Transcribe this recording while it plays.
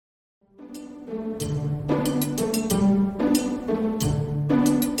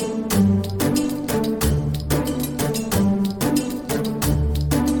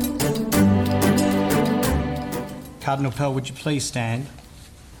Cardinal Pell, would you please stand?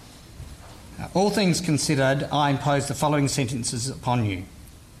 All things considered, I impose the following sentences upon you.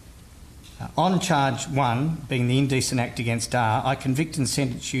 On charge 1, being the indecent act against R, I convict and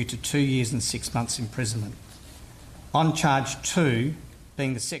sentence you to 2 years and 6 months imprisonment. On charge 2,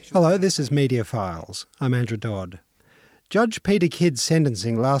 being the sexual... Hello, this is Media Files. I'm Andrew Dodd. Judge Peter Kidd's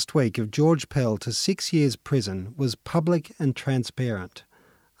sentencing last week of George Pell to 6 years prison was public and transparent,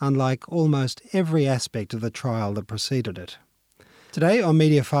 unlike almost every aspect of the trial that preceded it. Today on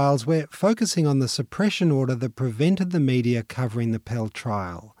Media Files, we're focusing on the suppression order that prevented the media covering the Pell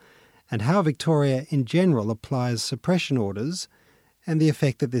trial, and how Victoria in general applies suppression orders, and the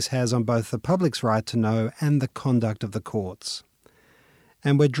effect that this has on both the public's right to know and the conduct of the courts.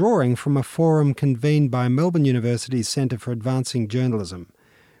 And we're drawing from a forum convened by Melbourne University's Centre for Advancing Journalism,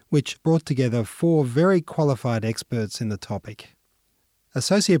 which brought together 4 very qualified experts in the topic.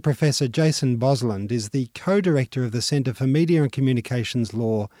 Associate Professor Jason Bosland is the co-director of the Centre for Media and Communications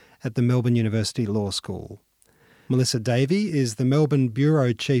Law at the Melbourne University Law School. Melissa Davey is the Melbourne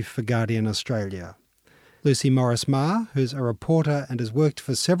Bureau Chief for Guardian Australia. Lucy Morris-Marr, who's a reporter and has worked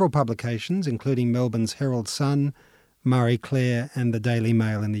for several publications, including Melbourne's Herald Sun, Marie Claire and the Daily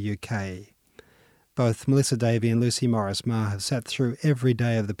Mail in the UK. Both Melissa Davey and Lucy Morris-Marr have sat through every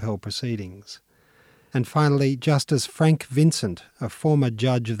day of the Pell proceedings. And finally, Justice Frank Vincent, a former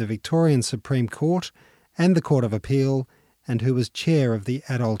judge of the Victorian Supreme Court and the Court of Appeal, and who was chair of the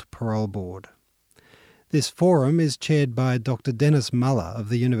Adult Parole Board. This forum is chaired by Dr. Dennis Muller of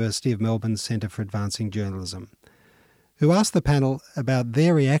the University of Melbourne's Centre for Advancing Journalism, who asked the panel about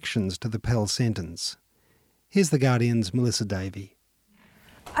their reactions to the Pell sentence. Here's The Guardian's Melissa Davey.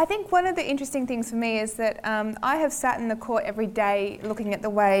 I think one of the interesting things for me is that I have sat in the court every day looking at the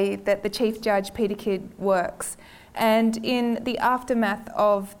way that the Chief Judge, Peter Kidd, works. And in the aftermath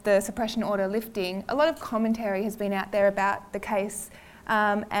of the suppression order lifting, a lot of commentary has been out there about the case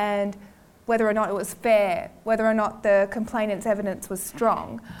and whether or not it was fair, whether or not the complainant's evidence was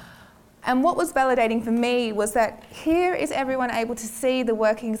strong. And what was validating for me was that here is everyone able to see the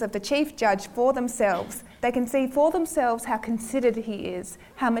workings of the Chief Judge for themselves. They can see for themselves how considered he is,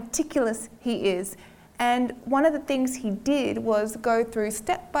 how meticulous he is. And one of the things he did was go through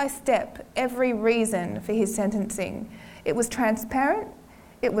step by step every reason for his sentencing. It was transparent,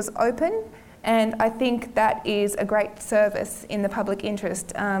 it was open, and I think that is a great service in the public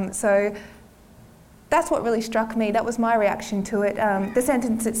interest. So that's what really struck me. That was my reaction to it. The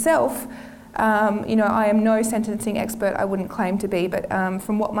sentence itself, I am no sentencing expert, I wouldn't claim to be, but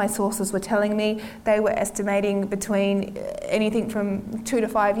from what my sources were telling me, they were estimating between anything from 2 to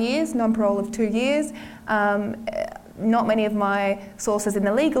 5 years, non-parole of 2 years. Not many of my sources in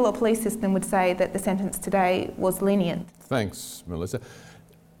the legal or police system would say that the sentence today was lenient. Thanks, Melissa.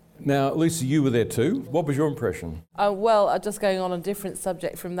 Now, Lucy, you were there too. What was your impression? Just going on a different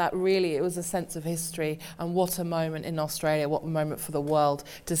subject from that, really, it was a sense of history, and what a moment in Australia, what a moment for the world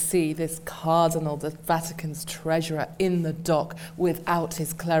to see this cardinal, the Vatican's treasurer, in the dock without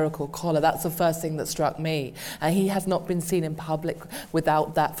his clerical collar. That's the first thing that struck me. And he has not been seen in public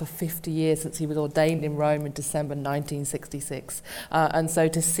without that for 50 years, since he was ordained in Rome in December 1966. And so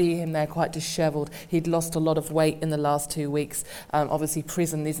to see him there quite dishevelled, he'd lost a lot of weight in the last 2 weeks. Obviously,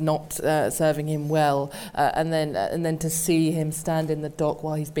 prison is not serving him well, and then to see him stand in the dock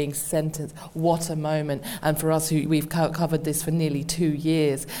while he's being sentenced, what a moment. And for us, we've covered this for nearly 2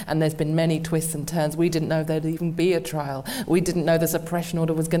 years, and there's been many twists and turns. We didn't know there'd even be a trial. We didn't know the suppression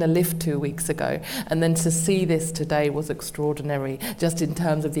order was going to lift 2 weeks ago, and then to see this today was extraordinary, just in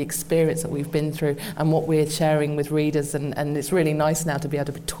terms of the experience that we've been through and what we're sharing with readers, and it's really nice now to be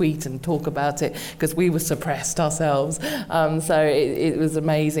able to tweet and talk about it, because we were suppressed ourselves. So it was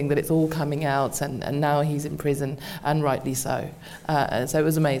amazing that it's all coming out, and now he's in prison, and rightly so. So it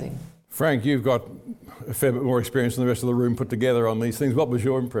was amazing. Frank, you've got a fair bit more experience than the rest of the room put together on these things. What was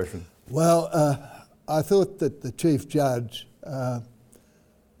your impression? Well, I thought that the Chief Judge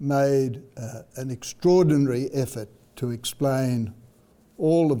made an extraordinary effort to explain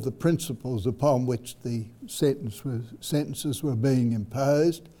all of the principles upon which the sentences were being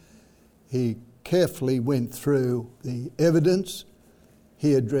imposed. He carefully went through the evidence.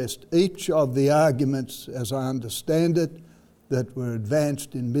 He addressed each of the arguments, as I understand it, that were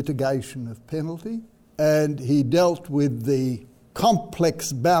advanced in mitigation of penalty, and he dealt with the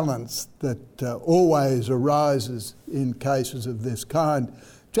complex balance that always arises in cases of this kind.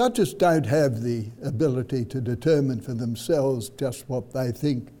 Judges don't have the ability to determine for themselves just what they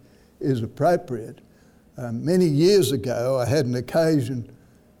think is appropriate. Many years ago, I had an occasion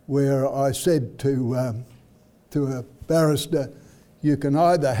where I said to a barrister, you can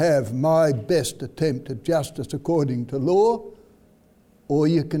either have my best attempt at justice according to law, or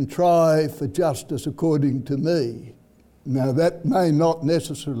you can try for justice according to me. Now, that may not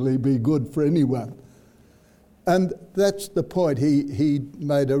necessarily be good for anyone. And that's the point. He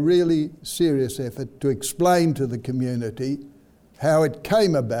made a really serious effort to explain to the community how it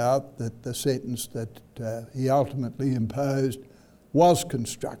came about that the sentence that he ultimately imposed was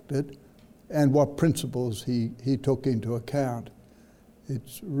constructed and what principles he took into account.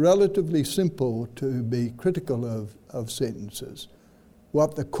 It's relatively simple to be critical of sentences.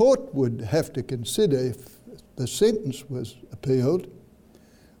 What the court would have to consider if the sentence was appealed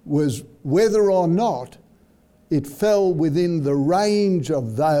was whether or not it fell within the range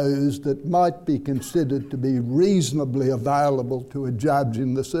of those that might be considered to be reasonably available to a judge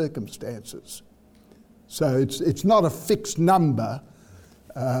in the circumstances. So it's not a fixed number,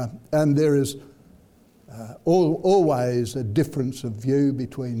 and there is always a difference of view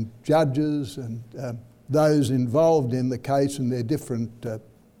between judges and those involved in the case and their different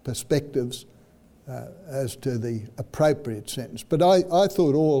perspectives as to the appropriate sentence. But I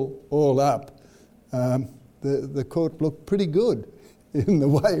thought all up, the court looked pretty good in the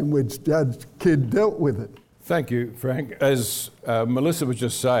way in which Judge Kidd dealt with it. Thank you, Frank. As Melissa was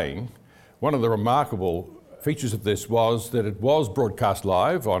just saying, one of the remarkable features of this was that it was broadcast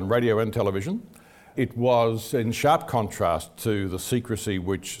live on radio and television. It was in sharp contrast to the secrecy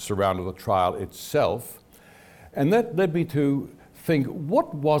which surrounded the trial itself. And that led me to think,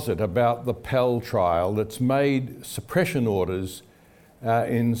 what was it about the Pell trial that's made suppression orders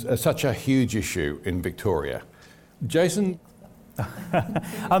such a huge issue in Victoria? Jason?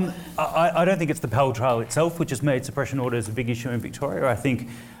 I don't think it's the Pell trial itself which has made suppression orders a big issue in Victoria. I think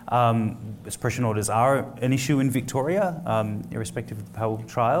suppression orders are an issue in Victoria, irrespective of the Pell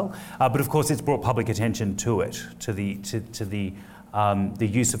trial. But of course, it's brought public attention to it, to the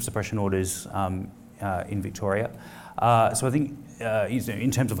use of suppression orders in Victoria. So I think,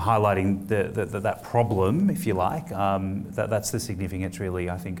 in terms of highlighting that problem, if you like, that's the significance, really,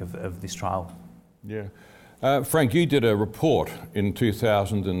 I think, of this trial. Yeah. Frank, you did a report in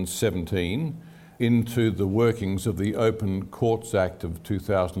 2017 into the workings of the Open Courts Act of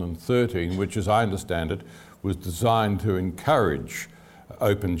 2013, which, as I understand it, was designed to encourage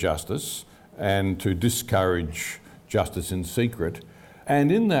open justice and to discourage justice in secret.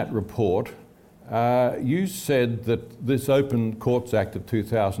 And in that report, you said that this Open Courts Act of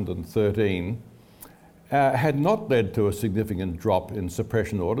 2013 had not led to a significant drop in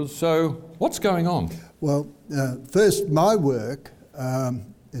suppression orders. So what's going on? Well, first, my work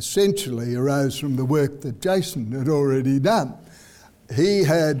essentially arose from the work that Jason had already done. He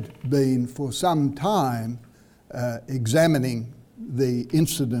had been for some time examining the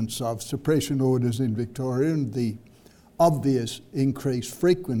incidence of suppression orders in Victoria and the obvious increased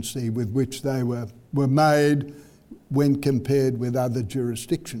frequency with which they were made when compared with other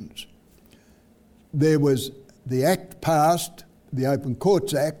jurisdictions. There was the Act passed, the Open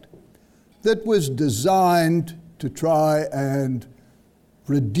Courts Act, that was designed to try and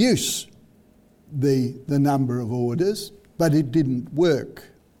reduce the number of orders, but it didn't work.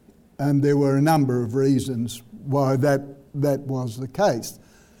 And there were a number of reasons why that was the case.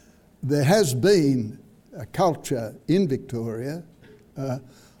 There has been a culture in Victoria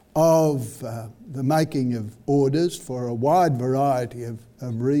of the making of orders for a wide variety of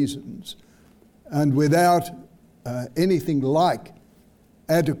reasons, and without anything like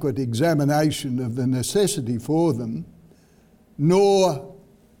adequate examination of the necessity for them, nor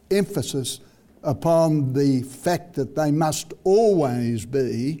emphasis upon the fact that they must always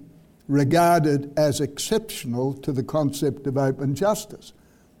be regarded as exceptional to the concept of open justice.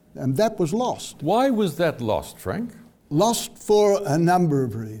 And that was lost. Why was that lost, Frank? Lost for a number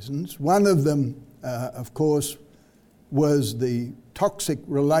of reasons. One of them, of course, was the toxic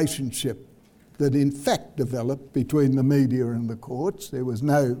relationship that in fact developed between the media and the courts. There was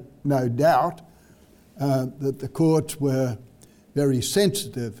no doubt that the courts were very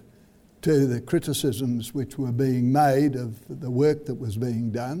sensitive to the criticisms which were being made of the work that was being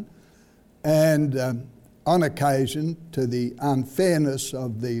done, and on occasion to the unfairness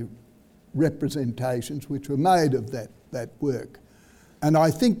of the representations which were made of that work. And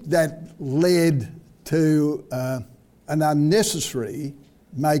I think that led to an unnecessary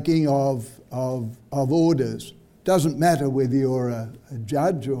making of orders. Doesn't matter whether you're a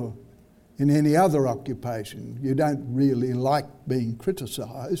judge or in any other occupation. You don't really like being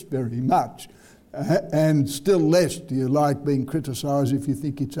criticised very much, and still less do you like being criticised if you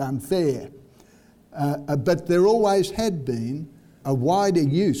think it's unfair. But there always had been a wider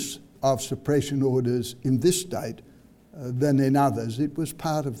use of suppression orders in this state than in others. It was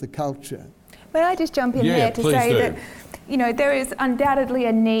part of the culture. May I just jump in there to say that, you know, there is undoubtedly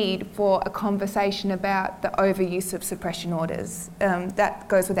a need for a conversation about the overuse of suppression orders. That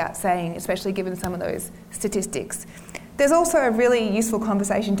goes without saying, especially given some of those statistics. There's also a really useful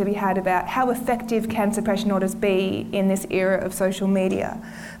conversation to be had about how effective can suppression orders be in this era of social media.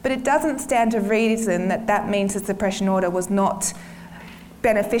 But it doesn't stand to reason that that means the suppression order was not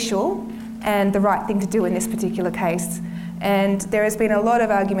beneficial and the right thing to do in this particular case. And there has been a lot of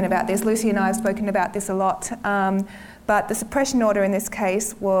argument about this. Lucy and I have spoken about this a lot. But the suppression order in this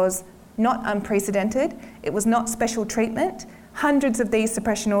case was not unprecedented. It was not special treatment. Hundreds of these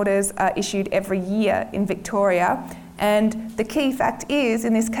suppression orders are issued every year in Victoria. And the key fact is,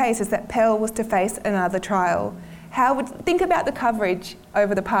 in this case, is that Pell was to face another trial. Think about the coverage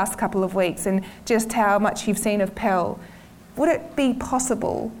over the past couple of weeks and just how much you've seen of Pell. Would it be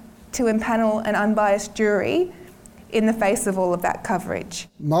possible to impanel an unbiased jury in the face of all of that coverage?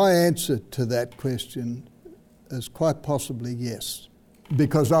 My answer to that question is quite possibly yes,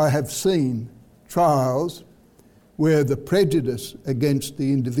 because I have seen trials where the prejudice against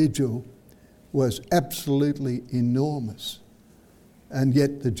the individual was absolutely enormous, and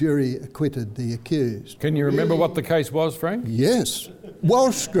yet the jury acquitted the accused. Can you remember what the case was, Frank? Yes.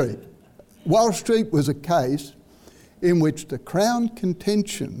 Walsh Street. Walsh Street was a case in which the Crown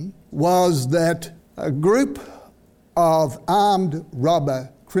contention was that a group of armed robber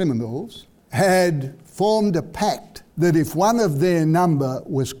criminals had formed a pact that if one of their number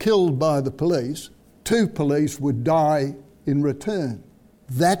was killed by the police, 2 police would die in return.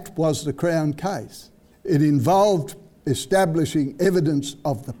 That was the Crown case. It involved establishing evidence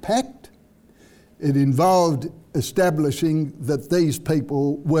of the pact. It involved establishing that these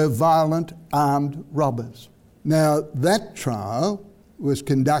people were violent armed robbers. Now, that trial was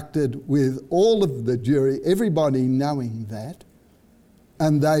conducted with all of the jury, everybody knowing that,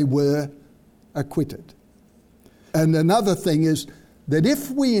 and they were acquitted. And another thing is that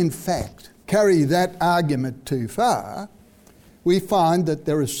if we in fact carry that argument too far, we find that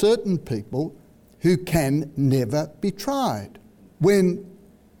there are certain people who can never be tried. When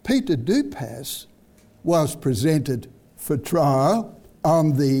Peter Dupas was presented for trial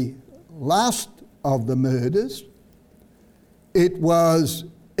on the last of the murders, it was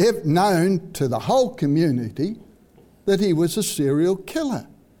known to the whole community that he was a serial killer.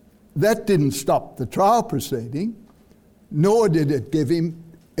 That didn't stop the trial proceeding, nor did it give him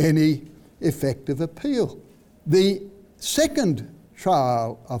any effective appeal. The second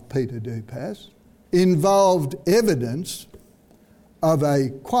trial of Peter Dupas involved evidence of a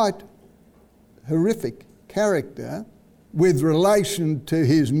quite horrific character with relation to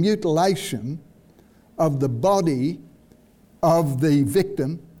his mutilation of the body of the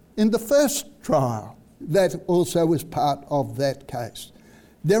victim in the first trial. That also was part of that case.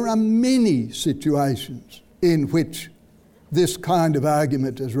 There are many situations in which this kind of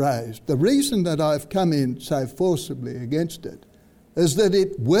argument is raised. The reason that I've come in so forcibly against it is that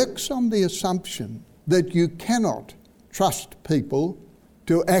it works on the assumption that you cannot trust people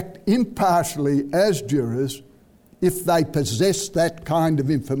to act impartially as jurors if they possess that kind of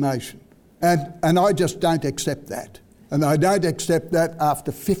information. And I just don't accept that. And I don't accept that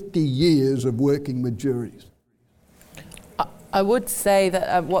after 50 years of working with juries. I would say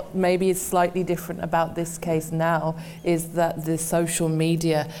that what maybe is slightly different about this case now is that the social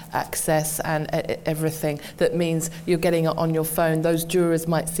media access and everything, that means you're getting it on your phone. Those jurors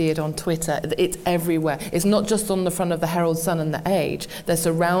might see it on Twitter. It's everywhere. It's not just on the front of the Herald Sun and the Age. They're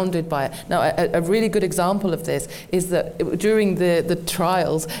surrounded by it. Now, a really good example of this is that during the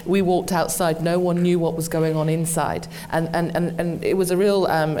trials, we walked outside. No one knew what was going on inside. And it was a real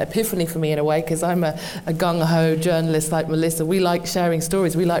epiphany for me in a way, because I'm a gung-ho journalist like Melissa. We like sharing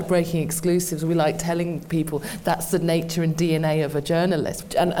stories, we like breaking exclusives, we like telling people. That's the nature and DNA of a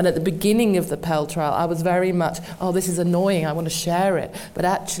journalist. And at the beginning of the Pell trial, I was very much, this is annoying, I want to share it. But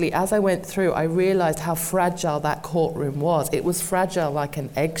actually, as I went through, I realised how fragile that courtroom was. It was fragile like an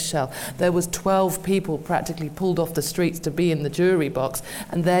eggshell. There was 12 people practically pulled off the streets to be in the jury box,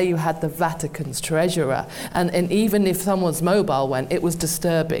 and there you had the Vatican's treasurer. And even if someone's mobile went, it was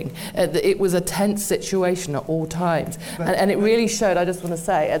disturbing. It was a tense situation at all times. And And it really showed, I just want to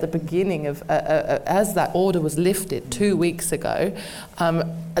say, at the beginning of, as that order was lifted 2 weeks ago,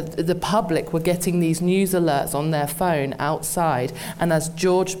 the public were getting these news alerts on their phone outside, and as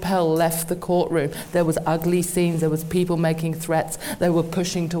George Pell left the courtroom, there was ugly scenes, there was people making threats, they were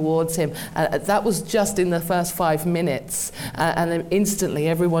pushing towards him. That was just in the first 5 minutes, and then instantly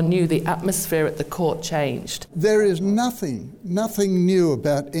everyone knew the atmosphere at the court changed. There is nothing new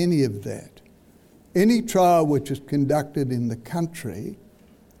about any of that. Any trial which is conducted in the country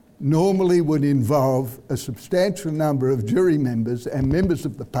normally would involve a substantial number of jury members and members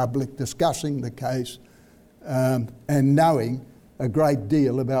of the public discussing the case and knowing a great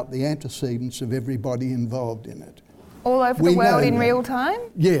deal about the antecedents of everybody involved in it. All over the world in real time?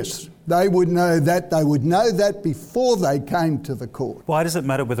 Yes, they would know that. They would know that before they came to the court. Why does it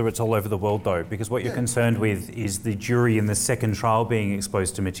matter whether it's all over the world, though? Because what you're concerned with is the jury in the second trial being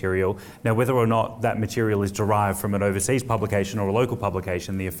exposed to material. Now, whether or not that material is derived from an overseas publication or a local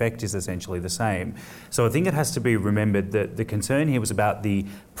publication, the effect is essentially the same. So I think it has to be remembered that the concern here was about the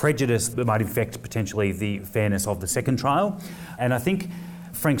prejudice that might affect potentially the fairness of the second trial. And I think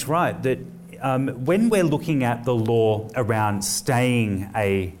Frank's right that when we're looking at the law around staying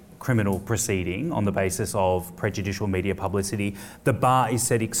a criminal proceeding on the basis of prejudicial media publicity, the bar is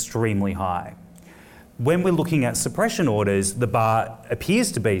set extremely high. When we're looking at suppression orders, the bar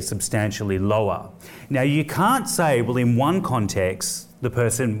appears to be substantially lower. Now, you can't say, well, in one context, the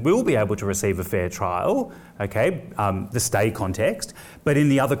person will be able to receive a fair trial, okay, the stay context, but in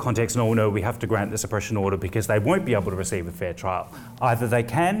the other context, no, we have to grant the suppression order because they won't be able to receive a fair trial. Either they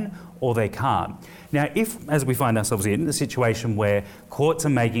can or they can't. Now, if, as we find ourselves in, the situation where courts are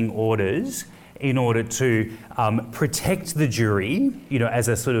making orders in order to protect the jury, as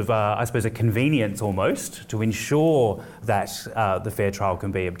a sort of, I suppose, a convenience almost to ensure that the fair trial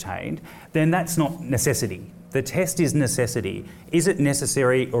can be obtained, then that's not necessity. The test is necessity. Is it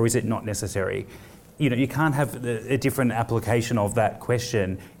necessary or is it not necessary? You can't have a different application of that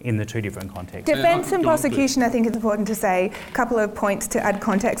question in the two different contexts. Defence and prosecution, I think it's important to say, a couple of points to add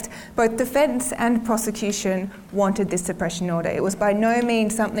context. Both defence and prosecution wanted this suppression order. It was by no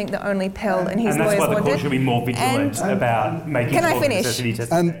means something that only Pell and his lawyers wanted. And that's why the court should be more vigilant about making sure the necessity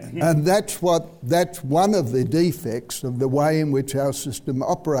test. And that's one of the defects of the way in which our system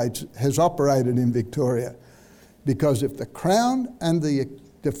has operated in Victoria. Because if the Crown and the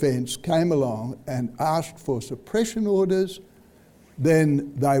Defence came along and asked for suppression orders,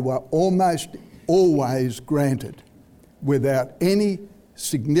 then they were almost always granted without any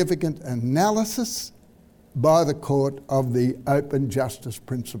significant analysis by the court of the open justice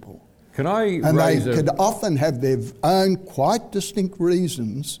principle. And they could often have their own quite distinct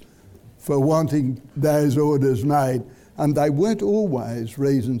reasons for wanting those orders made, and they weren't always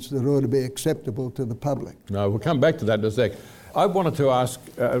reasons that ought to be acceptable to the public. No, we'll come back to that in a sec. I wanted to ask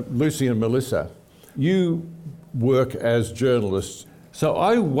Lucy and Melissa, you work as journalists, so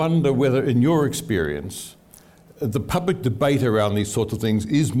I wonder whether, in your experience, the public debate around these sorts of things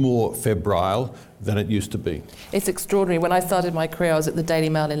is more febrile than it used to be. It's extraordinary. When I started my career, I was at the Daily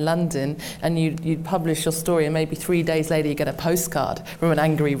Mail in London, and you'd publish your story, and maybe 3 days later you get a postcard from an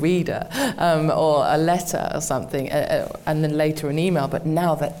angry reader, or a letter or something, and then later an email. But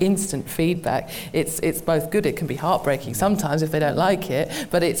now the instant feedback, it's both good. It can be heartbreaking sometimes if they don't like it,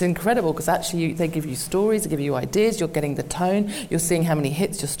 but it's incredible because actually they give you stories, they give you ideas, you're getting the tone, you're seeing how many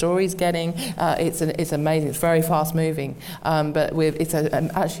hits your story's getting. It's amazing. It's very fast moving, but it's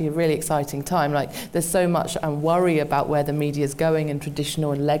actually a really exciting time. Like, there's so much worry about where the media is going in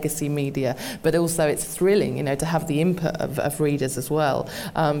traditional and legacy media, but also it's thrilling, to have the input of readers as well.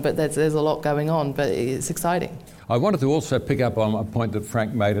 But there's a lot going on, but it's exciting. I wanted to also pick up on a point that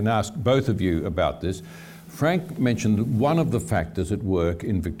Frank made and ask both of you about this. Frank mentioned that one of the factors at work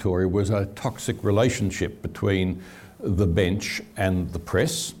in Victoria was a toxic relationship between the bench and the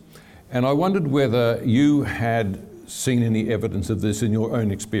press. And I wondered whether you had seen any evidence of this in your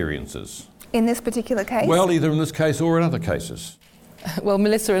own experiences. In this particular case? Well, either in this case or in other cases. Well,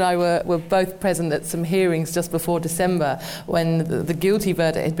 Melissa and I were both present at some hearings just before December when the guilty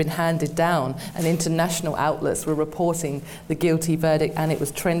verdict had been handed down, and international outlets were reporting the guilty verdict, and it was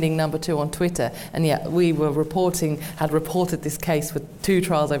trending number 2 on Twitter. And yet we had reported this case with 2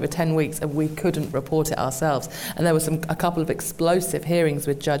 trials over 10 weeks, and we couldn't report it ourselves. And there was a couple of explosive hearings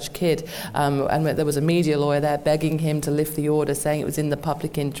with Judge Kidd, and there was a media lawyer there begging him to lift the order, saying it was in the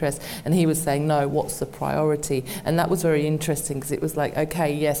public interest, and he was saying, no, what's the priority? And that was very interesting because it was was like,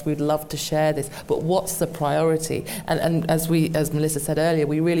 okay, yes, we'd love to share this, but what's the priority? And as Melissa said earlier,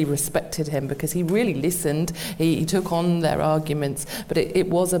 we really respected him because he really listened, he took on their arguments, but it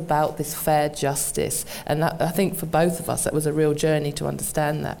was about this fair justice. And that, I think for both of us, that was a real journey to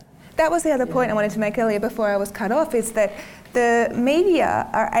understand that. That was the other point I wanted to make earlier before I was cut off, is that the media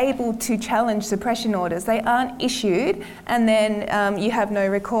are able to challenge suppression orders. They aren't issued and then you have no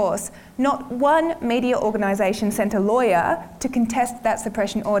recourse. Not one media organisation sent a lawyer to contest that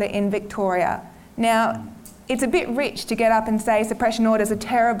suppression order in Victoria. Now, it's a bit rich to get up and say suppression orders are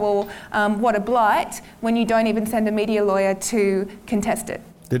terrible, what a blight, when you don't even send a media lawyer to contest it.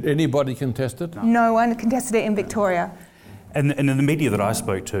 Did anybody contest it? No one contested it in Victoria. And the media that I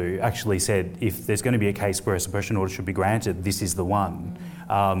spoke to actually said if there's going to be a case where a suppression order should be granted, this is the one.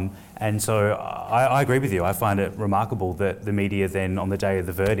 And so I agree with you. I find it remarkable that the media then, on the day of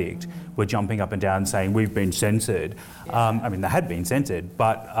the verdict, were jumping up and down saying we've been censored. I mean, they had been censored,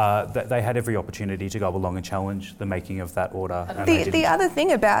 but they had every opportunity to go along and challenge the making of that order. The other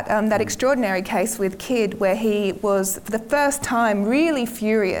thing about that extraordinary case with Kidd, where he was for the first time really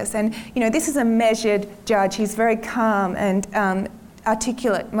furious, and this is a measured judge. He's very calm and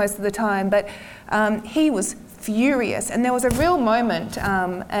articulate most of the time, but he was furious, and there was a real moment,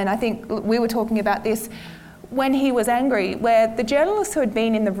 and I think we were talking about this when he was angry, where the journalists who had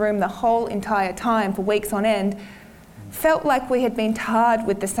been in the room the whole entire time for weeks on end felt like we had been tarred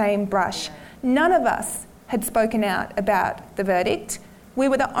with the same brush. None of us had spoken out about the verdict. We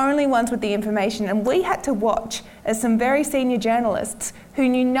were the only ones with the information, and we had to watch as some very senior journalists who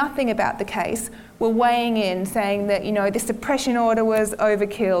knew nothing about the case were weighing in, saying that this suppression order was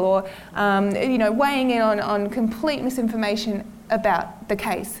overkill, or weighing in on complete misinformation about the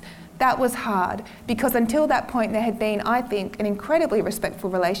case. That was hard, because until that point there had been, I think, an incredibly respectful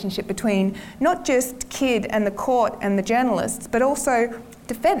relationship between not just Kidd and the court and the journalists, but also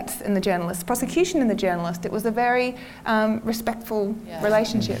defence and the journalist, prosecution and the journalist. It was a very respectful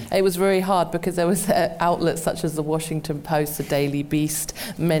relationship. It was very hard because there was outlets such as the Washington Post, the Daily Beast,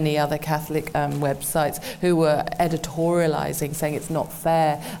 many other Catholic websites who were editorialising, saying it's not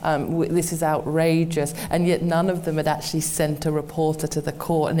fair, this is outrageous, and yet none of them had actually sent a reporter to the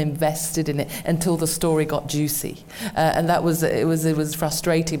court and invested in it until the story got juicy. And that was it was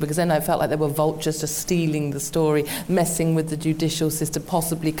frustrating, because then I felt like there were vultures just stealing the story, messing with the judicial system,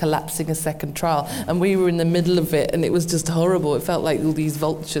 possibly collapsing a second trial, and we were in the middle of it, and it was just horrible. It felt like all these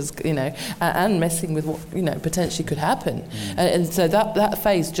vultures, and messing with what potentially could happen. And so that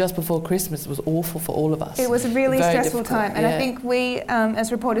phase just before Christmas was awful for all of us. It was a really very stressful difficult time, and I think we,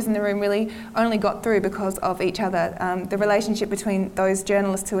 as reporters in the room, really only got through because of each other. The relationship between those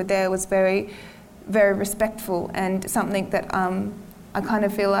journalists who were there was very, very respectful, and something that I kind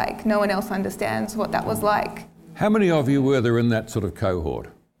of feel like no one else understands what that was like. How many of you were there in that sort of cohort?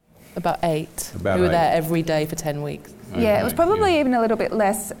 About 8. About we were 8. There every day for 10 weeks. Yeah, it was probably even a little bit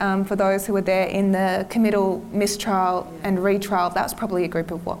less for those who were there in the committal, mistrial and retrial. That was probably a group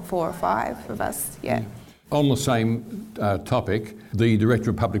of, 4 or 5 of us, yeah. On the same topic, the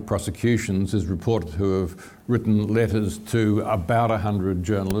Director of Public Prosecutions is reported to have written letters to about 100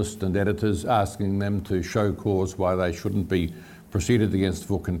 journalists and editors asking them to show cause why they shouldn't be proceeded against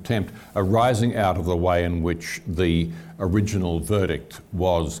for contempt, arising out of the way in which the original verdict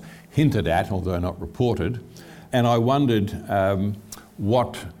was hinted at, although not reported. And I wondered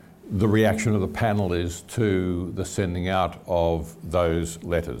what the reaction of the panel is to the sending out of those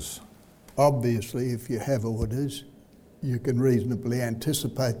letters. Obviously, if you have orders, you can reasonably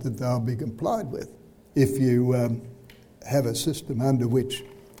anticipate that they'll be complied with. If you have a system under which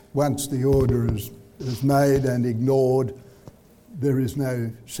once the order is made and ignored, there is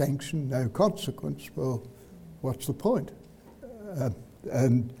no sanction, no consequence, well, what's the point?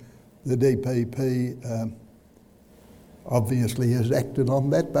 And the DPP obviously has acted on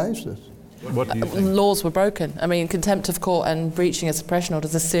that basis. What do you think? Laws were broken. I mean, contempt of court and breaching a suppression order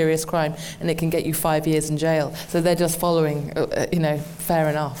is a serious crime, and it can get you 5 years in jail. So they're just following, fair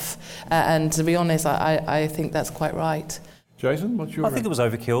enough. And to be honest, I think that's quite right. Jason, what's your... I think it was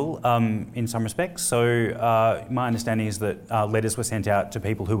overkill in some respects. So my understanding is that letters were sent out to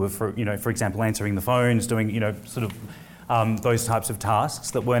people who were, for example, answering the phones, doing, those types of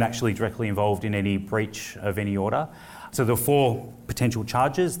tasks that weren't actually directly involved in any breach of any order. So there were 4 potential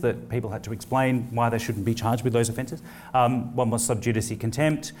charges that people had to explain why they shouldn't be charged with those offences. One was sub judice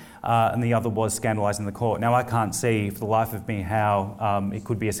contempt, and the other was scandalising the court. Now, I can't see for the life of me how it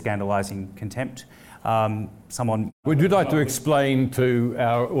could be a scandalising contempt. Would you like to explain to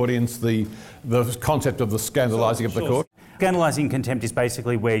our audience the concept of the scandalising of the court? Scandalising contempt is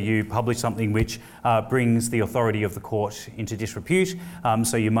basically where you publish something which brings the authority of the court into disrepute.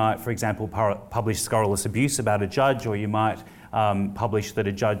 So you might, for example, publish scurrilous abuse about a judge, or you might publish that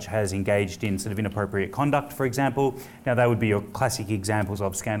a judge has engaged in sort of inappropriate conduct, for example. Now, they would be your classic examples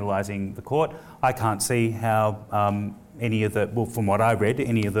of scandalising the court. I can't see how any of the, well, from what I read,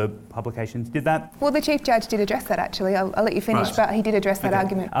 any of the publications did that. Well, the Chief Judge did address that, actually. I'll let you finish, Right. but he did address that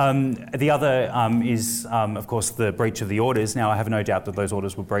argument. The other is, of course, the breach of the orders. Now, I have no doubt that those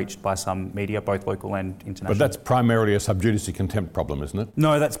orders were breached by some media, both local and international. But that's primarily a sub judice contempt problem, isn't it?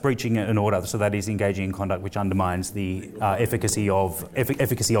 No, that's breaching an order. So that is engaging in conduct which undermines the efficacy of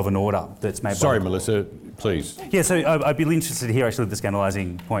an order that's made. Sorry, by the court. Melissa, please. Yeah, so I'd be interested to hear actually the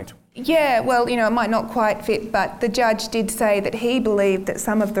scandalising point. Yeah, well, it might not quite fit, but the judge did say that he believed that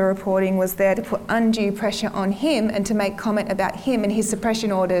some of the reporting was there to put undue pressure on him and to make comment about him and his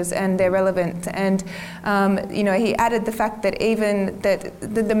suppression orders and their relevance. And, he added the fact that even that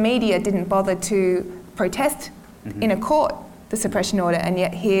the media didn't bother to protest in a court the suppression order, and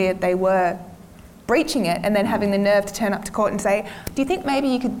yet here they were breaching it and then having the nerve to turn up to court and say, do you think maybe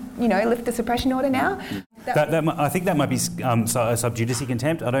you could, lift the suppression order now? I think that might be a sub judice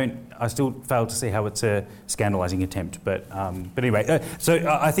contempt. I still fail to see how it's a scandalising contempt. But anyway, so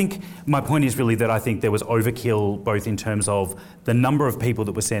I think my point is really that I think there was overkill both in terms of the number of people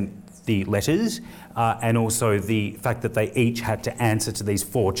that were sent the letters and also the fact that they each had to answer to these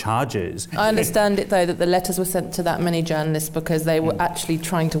 4 charges. I understand it though that the letters were sent to that many journalists because they were actually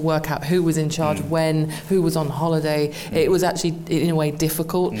trying to work out who was in charge when, who was on holiday. It was actually in a way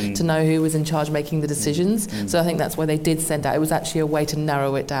difficult to know who was in charge making the decisions. So I think that's why they did send out. It was actually a way to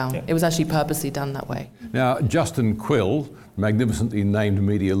narrow it down. It was actually purposely done that way. Now, Justin Quill, magnificently named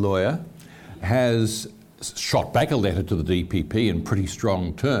media lawyer, has shot back a letter to the DPP in pretty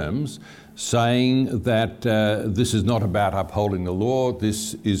strong terms, saying that this is not about upholding the law,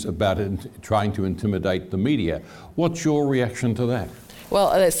 this is about trying to intimidate the media. What's your reaction to that? Well,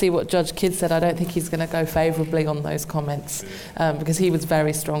 let's see what Judge Kidd said. I don't think he's going to go favourably on those comments because he was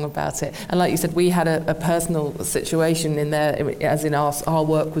very strong about it. And like you said, we had a personal situation in there, as in our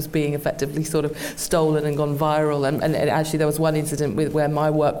work was being effectively sort of stolen and gone viral. And actually there was one incident where my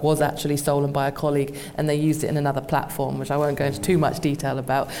work was actually stolen by a colleague and they used it in another platform, which I won't go into too much detail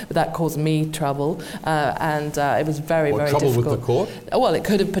about, but that caused me trouble. And it was very, very trouble difficult. With the court? Well, it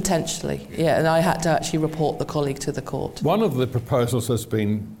could have potentially, yeah. And I had to actually report the colleague to the court. One of the proposals that's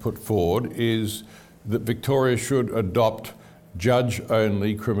been put forward is that Victoria should adopt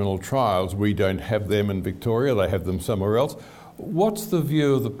judge-only criminal trials. We don't have them in Victoria, they have them somewhere else. What's the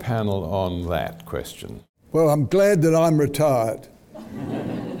view of the panel on that question? Well, I'm glad that I'm retired.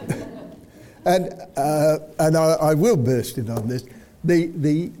 and I will burst in on this.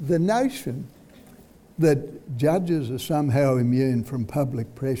 The notion that judges are somehow immune from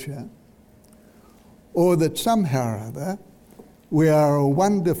public pressure, or that somehow or other we are a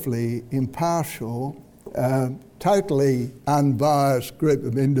wonderfully impartial, totally unbiased group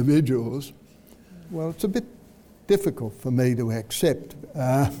of individuals, well, it's a bit difficult for me to accept.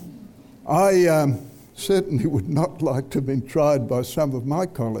 I certainly would not like to have been tried by some of my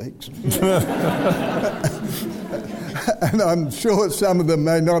colleagues. And I'm sure some of them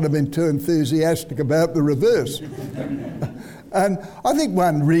may not have been too enthusiastic about the reverse. And I think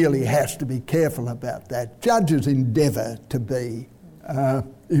one really has to be careful about that. Judges endeavour to be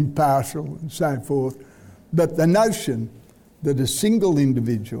impartial and so forth, but the notion that a single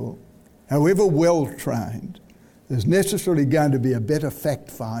individual, however well trained, is necessarily going to be a better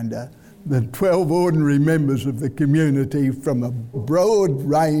fact finder than 12 ordinary members of the community from a broad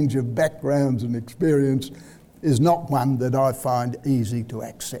range of backgrounds and experience is not one that I find easy to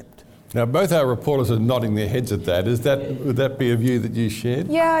accept. Now, both our reporters are nodding their heads at that. Would that be a view that you shared?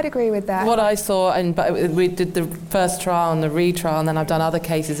 Yeah, I'd agree with that. What I saw, but we did the first trial and the retrial, and then I've done other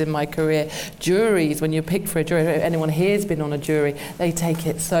cases in my career. Juries, when you're picked for a jury, if anyone here has been on a jury, they take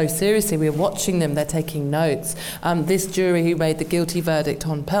it so seriously. We're watching them, they're taking notes. This jury who made the guilty verdict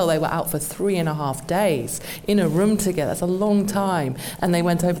on Pell, they were out for 3.5 days in a room together. That's a long time. And they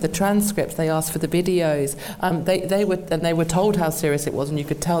went over the transcripts, they asked for the videos. They were told how serious it was, and you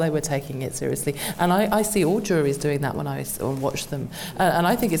could tell they were taking it seriously. And I see all juries doing that when I watch them. And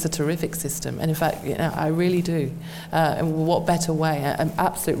I think it's a terrific system. And in fact, I really do. And what better way? An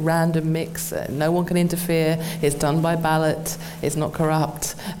absolute random mix. No one can interfere. It's done by ballot. It's not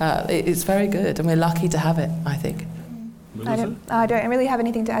corrupt. It's very good. And we're lucky to have it, I think. I don't really have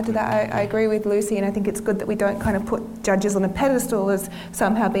anything to add to that. I agree with Lucy, and I think it's good that we don't kind of put judges on a pedestal as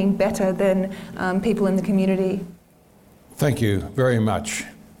somehow being better than people in the community. Thank you very much.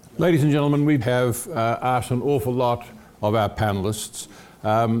 Ladies and gentlemen, we have asked an awful lot of our panellists.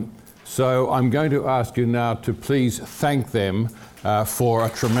 So I'm going to ask you now to please thank them for a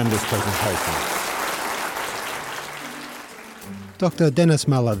tremendous presentation. Dr. Dennis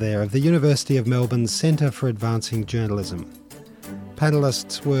Muller there of the University of Melbourne's Centre for Advancing Journalism.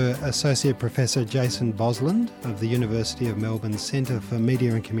 Panellists were Associate Professor Jason Bosland of the University of Melbourne's Centre for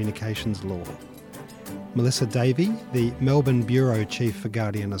Media and Communications Law, Melissa Davey, the Melbourne Bureau Chief for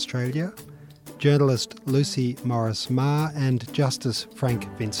Guardian Australia, journalist Lucy Morris-Marr and Justice Frank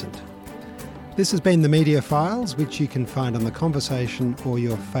Vincent. This has been The Media Files, which you can find on The Conversation or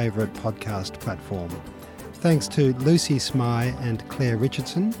your favourite podcast platform. Thanks to Lucy Smye and Claire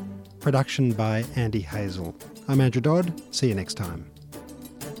Richardson. Production by Andy Hazel. I'm Andrew Dodd. See you next time.